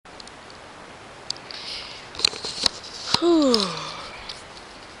Whew.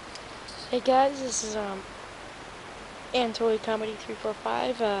 Hey guys, this is Antoy Comedy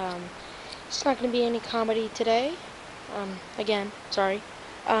 345. It's not going to be any comedy today. Again, sorry.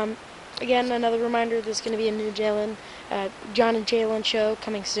 Again, another reminder, there's going to be a new John and Jalen show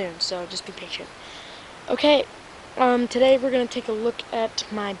coming soon, so just be patient. Okay, today we're going to take a look at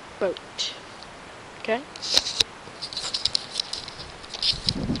my boat. Okay?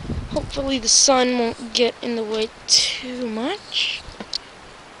 Hopefully the sun won't get in the way too much.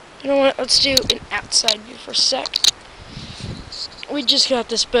 You know what, let's do an outside view for a sec. We just got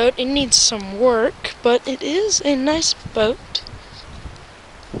this boat. It needs some work, but it is a nice boat.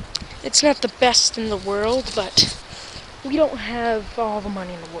 It's not the best in the world, but we don't have all the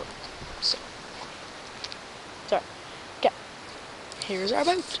money in the world. So, sorry. Okay. Here's our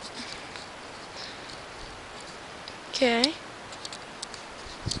boat. Okay.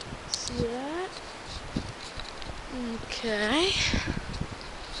 See that? Okay.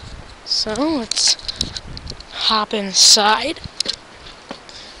 So, let's hop inside.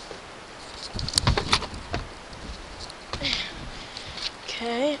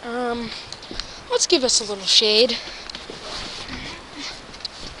 Okay, let's give us a little shade.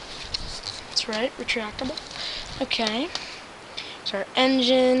 That's right, retractable. Okay. It's our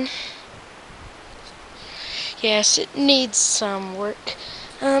engine. Yes, it needs some work.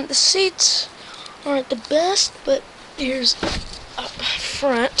 The seats aren't the best, but here's up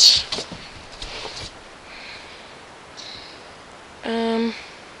front.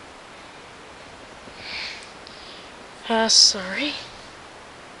 Sorry.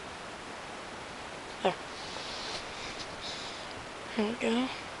 There. There we go.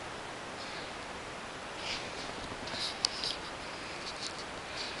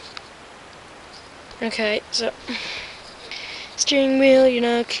 Okay, so steering wheel, you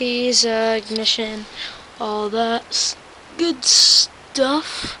know, keys, ignition, all that good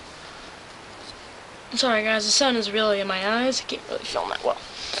stuff. I'm sorry guys, the sun is really in my eyes. I can't really film that well.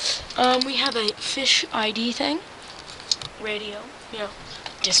 We have a fish ID thing. Radio, you know,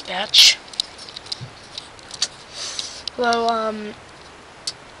 dispatch. Hello,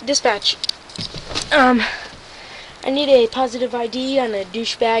 dispatch. I need a positive ID on a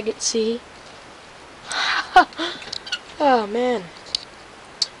douchebag at sea. Oh man.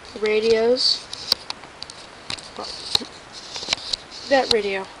 Radios. Oh. That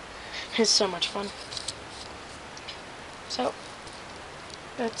radio is so much fun. So,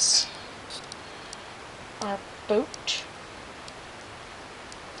 that's our boat.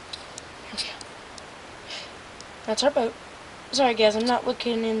 That's our boat. Sorry guys, I'm not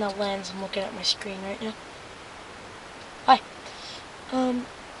looking in the lens, I'm looking at my screen right now. Hi. I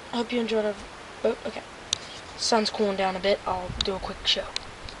hope you enjoyed our boat. Okay. Sun's cooling down a bit, I'll do a quick show.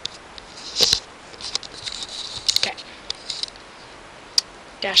 Okay.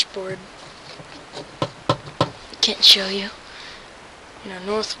 Dashboard. Can't show you. You know,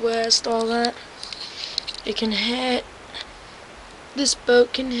 northwest, all that. It can hit. This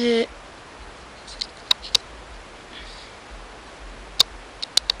boat can hit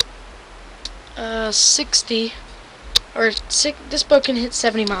 60 or this boat can hit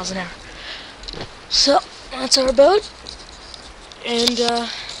 70 miles an hour. So that's our boat, and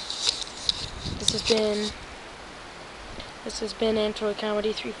this has been Antoy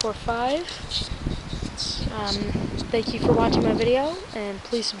Comedy 345. Thank you for watching my video, and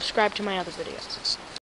please subscribe to my other videos.